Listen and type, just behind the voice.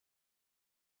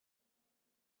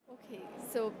Okay,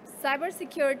 so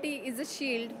cybersecurity is a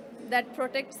shield that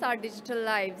protects our digital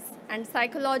lives, and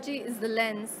psychology is the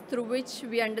lens through which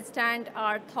we understand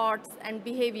our thoughts and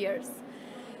behaviors.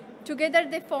 Together,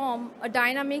 they form a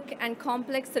dynamic and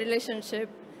complex relationship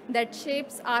that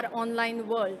shapes our online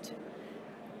world.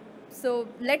 So,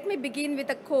 let me begin with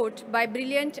a quote by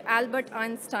brilliant Albert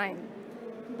Einstein.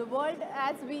 The world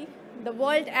as we, the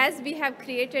world as we have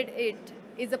created it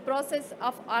is a process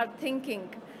of our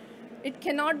thinking. It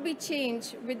cannot be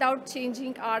changed without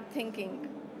changing our thinking.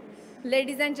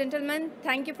 Ladies and gentlemen,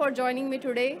 thank you for joining me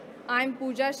today. I'm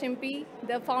Pooja SHIMPI,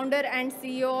 the founder and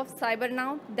CEO of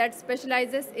CyberNow that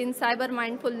specializes in cyber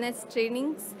mindfulness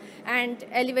trainings and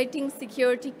elevating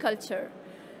security culture.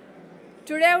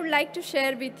 Today, I would like to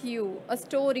share with you a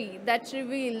story that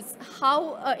reveals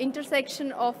how an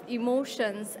intersection of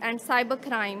emotions and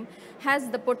cybercrime has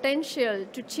the potential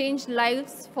to change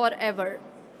lives forever.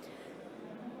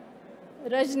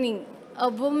 Rajni, a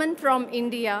woman from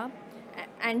India,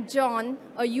 and John,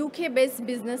 a UK-based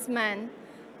businessman,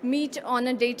 meet on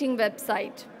a dating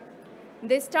website.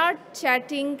 They start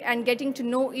chatting and getting to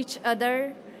know each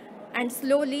other, and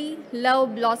slowly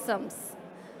love blossoms.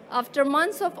 After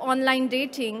months of online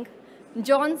dating,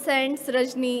 John sends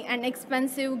Rajni an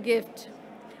expensive gift,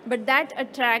 but that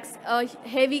attracts a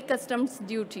heavy customs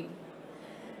duty.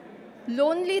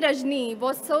 Lonely Rajni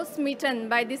was so smitten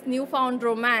by this newfound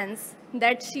romance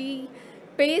that she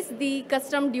pays the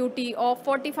custom duty of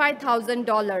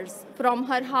 $45,000 from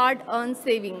her hard-earned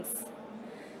savings.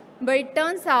 But it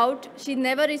turns out she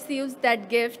never receives that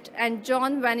gift and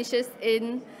John vanishes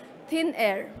in thin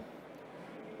air.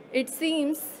 It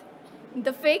seems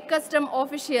the fake custom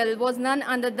official was none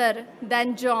other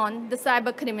than John, the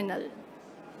cyber criminal.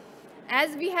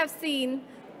 As we have seen,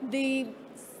 the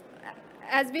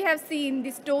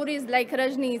stories like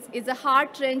Rajni's is a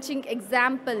heart-wrenching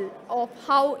example of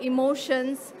how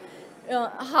emotions,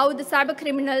 how the cyber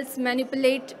criminals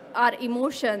manipulate our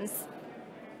emotions.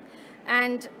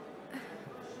 And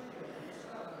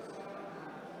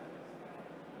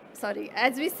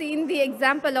as we seen the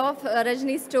example of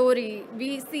Rajni's story,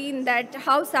 we've seen that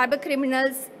how cyber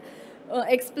criminals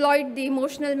exploit the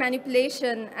emotional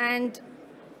manipulation and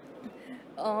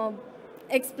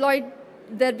exploit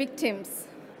their victims.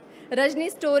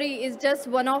 Rajni's story is just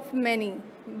one of many,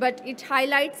 but it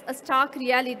highlights a stark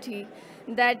reality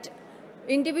that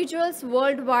individuals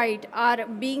worldwide are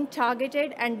being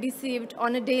targeted and deceived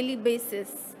on a daily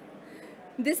basis.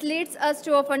 This leads us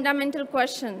to a fundamental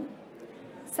question: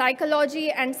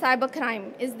 psychology and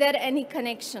cybercrime, is there any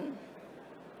connection?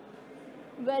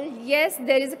 Well, yes,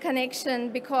 there is a connection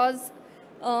because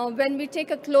when we take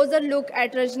a closer look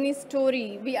at Rajni's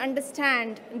story, we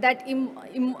understand that,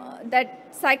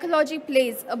 that psychology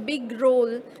plays a big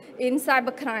role in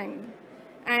cybercrime.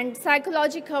 And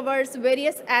psychology covers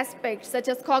various aspects such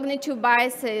as cognitive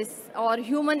biases or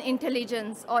human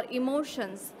intelligence or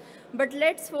emotions. But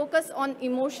let's focus on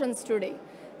emotions today.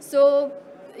 So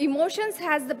emotions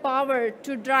has the power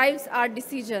to drive our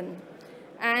decision,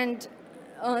 and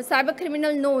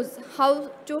cybercriminal knows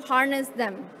how to harness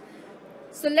them.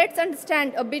 So let's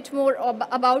understand a bit more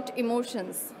about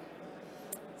emotions.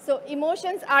 So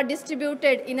emotions are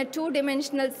distributed in a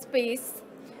two-dimensional space,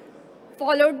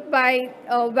 followed by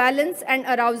valence and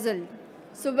arousal.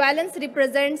 So valence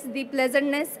represents the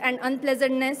pleasantness and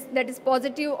unpleasantness, that is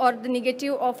positive or the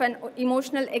negative of an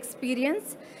emotional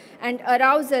experience, and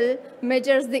arousal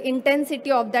measures the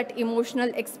intensity of that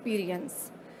emotional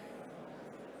experience.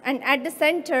 And at the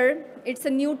center, it's a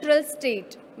neutral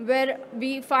state where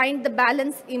we find the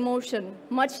balanced emotion,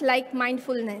 much like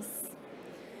mindfulness.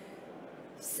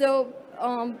 So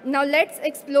now let's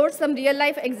explore some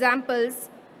real-life examples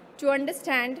to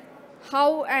understand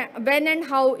how, when and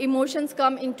how emotions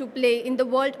come into play in the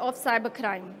world of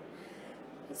cybercrime.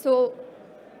 So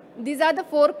these are the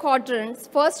four quadrants.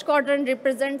 First quadrant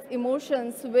represents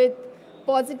emotions with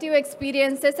positive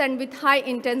experiences and with high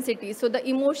intensity. So the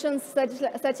emotions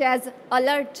such as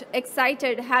alert,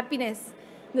 excited, happiness.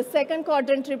 The second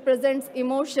quadrant represents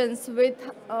emotions with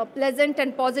pleasant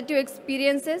and positive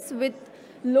experiences with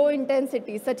low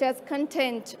intensity, such as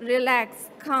content, relax,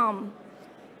 calm.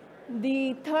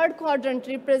 The third quadrant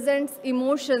represents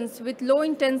emotions with low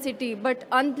intensity but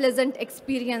unpleasant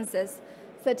experiences,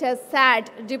 such as sad,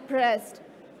 depressed,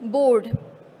 bored.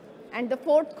 And the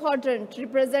fourth quadrant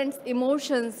represents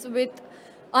emotions with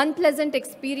unpleasant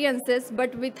experiences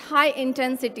but with high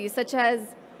intensity, such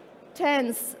as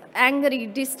tense, angry,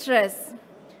 distress.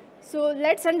 So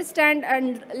let's understand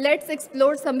and let's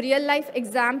explore some real-life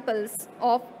examples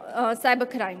of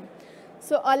cybercrime.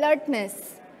 So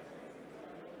alertness.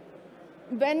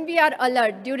 when we are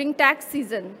alert during tax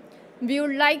season, we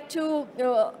would like to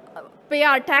pay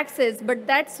our taxes, but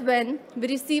that's when we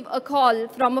receive a call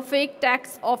from a fake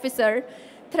tax officer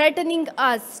threatening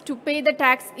us to pay the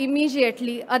tax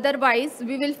immediately, otherwise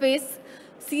we will face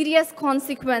serious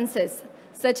consequences,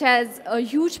 such as a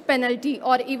huge penalty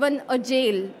or even a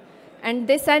jail. And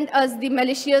they send us the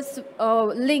malicious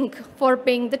link for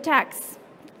paying the tax.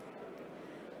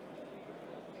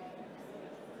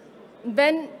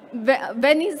 When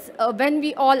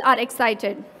we all are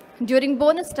excited? During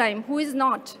bonus time, who is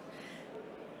not?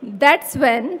 That's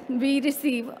when we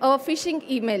receive a phishing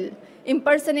email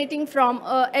impersonating from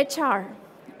HR,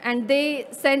 and they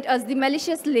send us the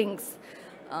malicious links.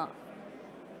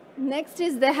 Next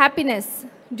is the happiness.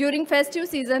 During festive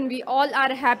season, we all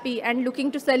are happy and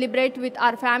looking to celebrate with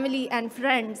our family and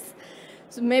friends.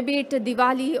 So maybe it's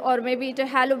Diwali, or maybe it's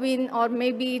Halloween, or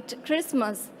maybe it's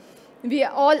Christmas. We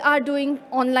all are doing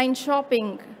online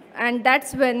shopping, and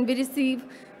that's when we receive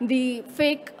the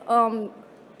fake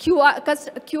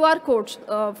QR codes,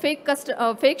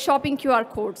 fake shopping QR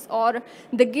codes, or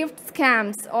the gift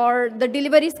scams, or the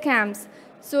delivery scams.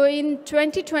 So in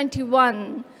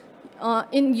 2021,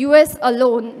 in US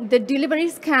alone, the delivery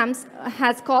scams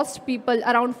has cost people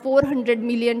around $400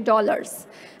 million,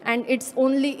 and it's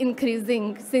only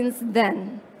increasing since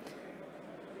then.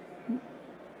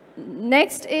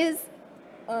 Next is,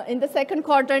 in the second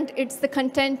quadrant, it's the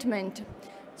contentment.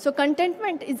 So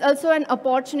contentment is also an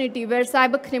opportunity where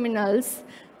cyber criminals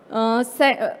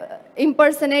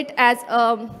impersonate as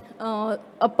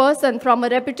a person from a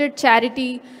reputed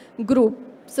charity group.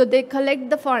 So they collect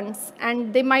the funds,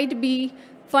 and they might be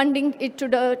funding it to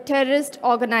the terrorist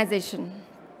organization.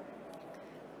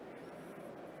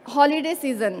 Holiday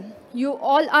season. You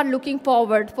all are looking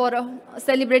forward for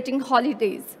celebrating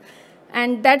holidays.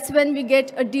 And that's when we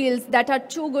get deals that are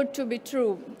too good to be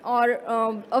true, or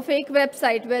a fake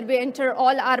website where we enter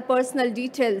all our personal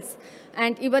details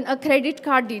and even a credit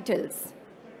card details.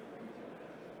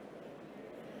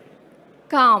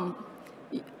 Calm.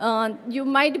 You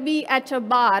might be at a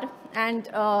bar and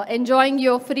enjoying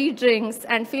your free drinks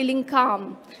and feeling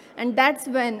calm. And that's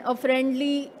when a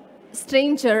friendly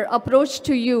stranger approached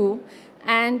to you,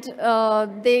 and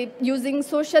they, using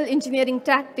social engineering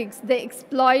tactics, they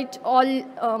exploit all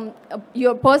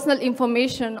your personal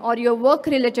information or your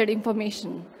work-related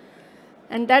information.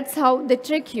 And that's how they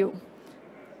trick you.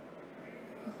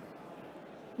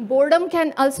 Boredom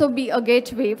can also be a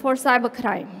gateway for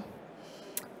cybercrime.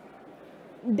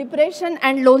 Depression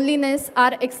and loneliness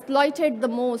are exploited the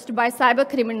most by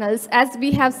cybercriminals, as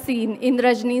we have seen in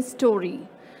Rajni's story.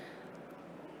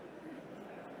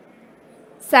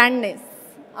 Sadness.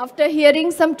 After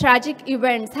hearing some tragic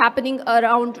events happening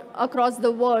across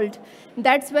the world,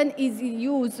 that's when it's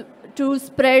used to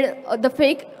spread the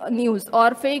fake news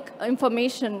or fake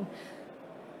information.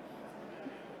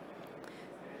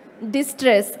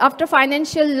 Distress. After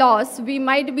financial loss, we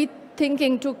might be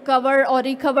thinking to cover or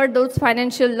recover those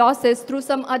financial losses through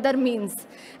some other means.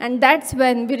 And that's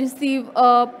when we receive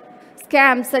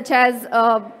scams such as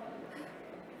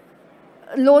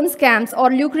loan scams or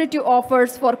lucrative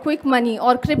offers for quick money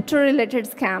or crypto-related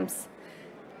scams.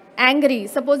 Angry.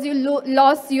 Suppose you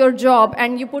lost your job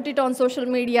and you put it on social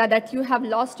media that you have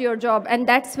lost your job, and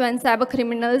that's when cyber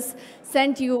criminals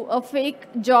send you a fake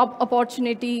job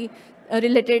opportunity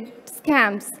related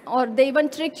scams, or they even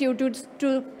trick you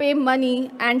to pay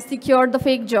money and secure the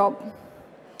fake job.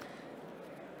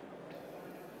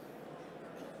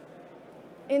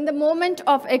 In the moment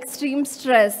of extreme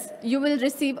stress, you will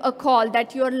receive a call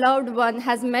that your loved one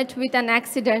has met with an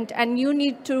accident and you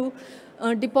need to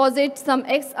deposit some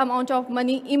X amount of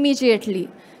money immediately.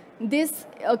 This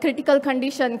critical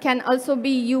condition can also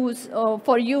be used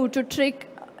for you to trick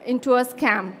into a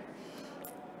scam.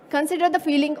 Consider the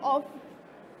feeling of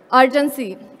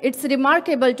urgency. It's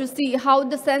remarkable to see how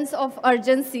the sense of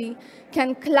urgency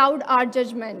can cloud our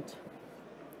judgment.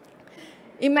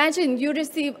 Imagine you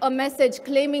receive a message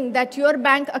claiming that your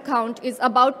bank account is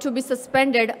about to be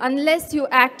suspended unless you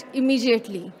act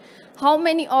immediately. How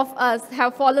many of us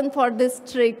have fallen for this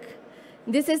trick?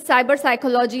 This is cyber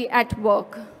psychology at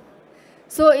work.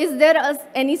 So is there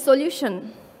any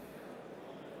solution?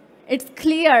 It's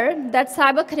clear that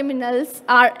cyber criminals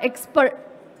are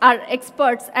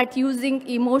experts at using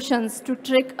emotions to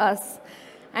trick us.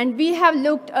 And we have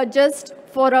looked just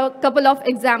for a couple of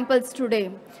examples today.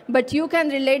 But you can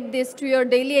relate this to your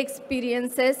daily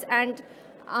experiences and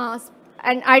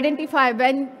identify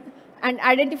the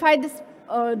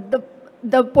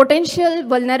potential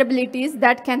vulnerabilities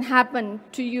that can happen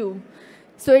to you.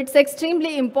 So it's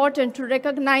extremely important to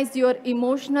recognize your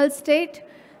emotional state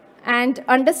and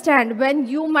understand when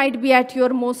you might be at your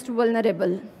most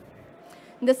vulnerable.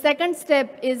 The second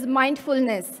step is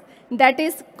mindfulness. That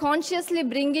is consciously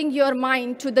bringing your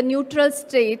mind to the neutral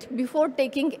state before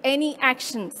taking any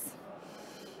actions.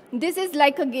 This is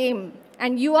like a game,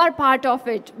 and you are part of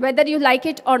it, whether you like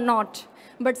it or not.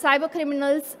 But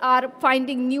cybercriminals are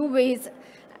finding new ways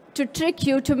to trick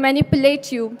you, to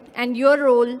manipulate you, and your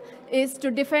role is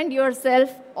to defend yourself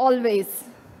always.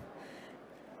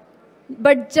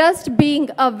 But just being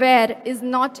aware is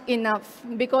not enough,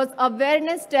 because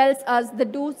awareness tells us the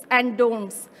do's and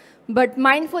don'ts. But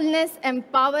mindfulness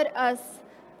empowers us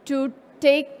to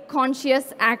take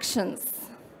conscious actions.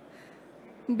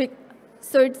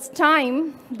 So it's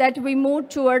time that we move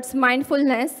towards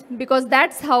mindfulness, because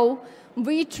that's how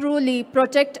we truly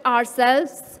protect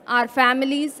ourselves, our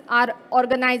families, our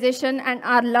organization, and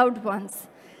our loved ones.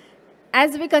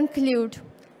 As we conclude,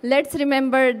 let's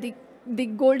remember the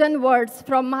golden words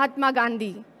from Mahatma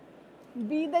Gandhi.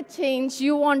 Be the change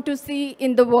you want to see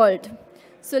in the world.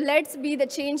 So let's be the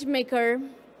change maker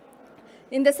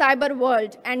in the cyber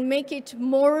world and make it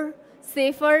more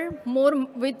safer,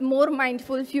 with more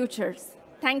mindful futures.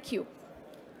 Thank you.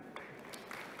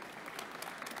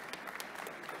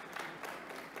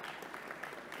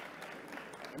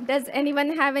 Does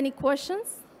anyone have any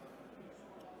questions?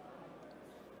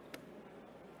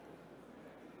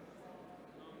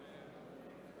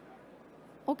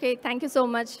 Okay, thank you so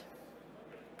much.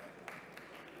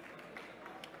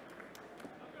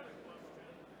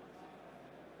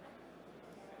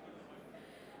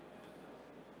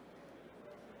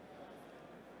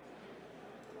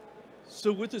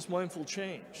 So with this mindful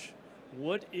change,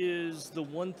 what is the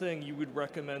one thing you would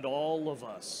recommend all of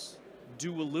us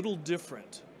do a little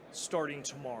different starting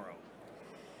tomorrow?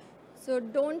 So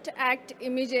don't act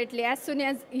immediately. As soon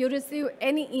as you receive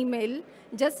any email,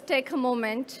 just take a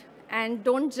moment and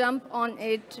don't jump on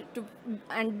it.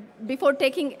 And before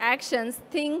taking actions,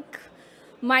 think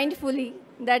mindfully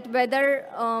that whether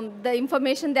the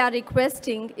information they are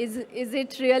requesting, is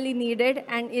it really needed,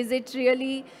 and is it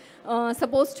really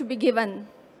supposed to be given.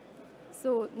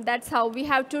 So that's how we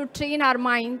have to train our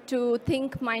mind to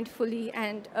think mindfully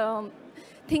and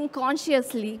think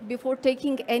consciously before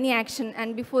taking any action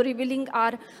and before revealing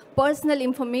our personal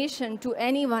information to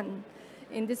anyone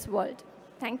in this world.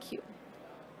 Thank you.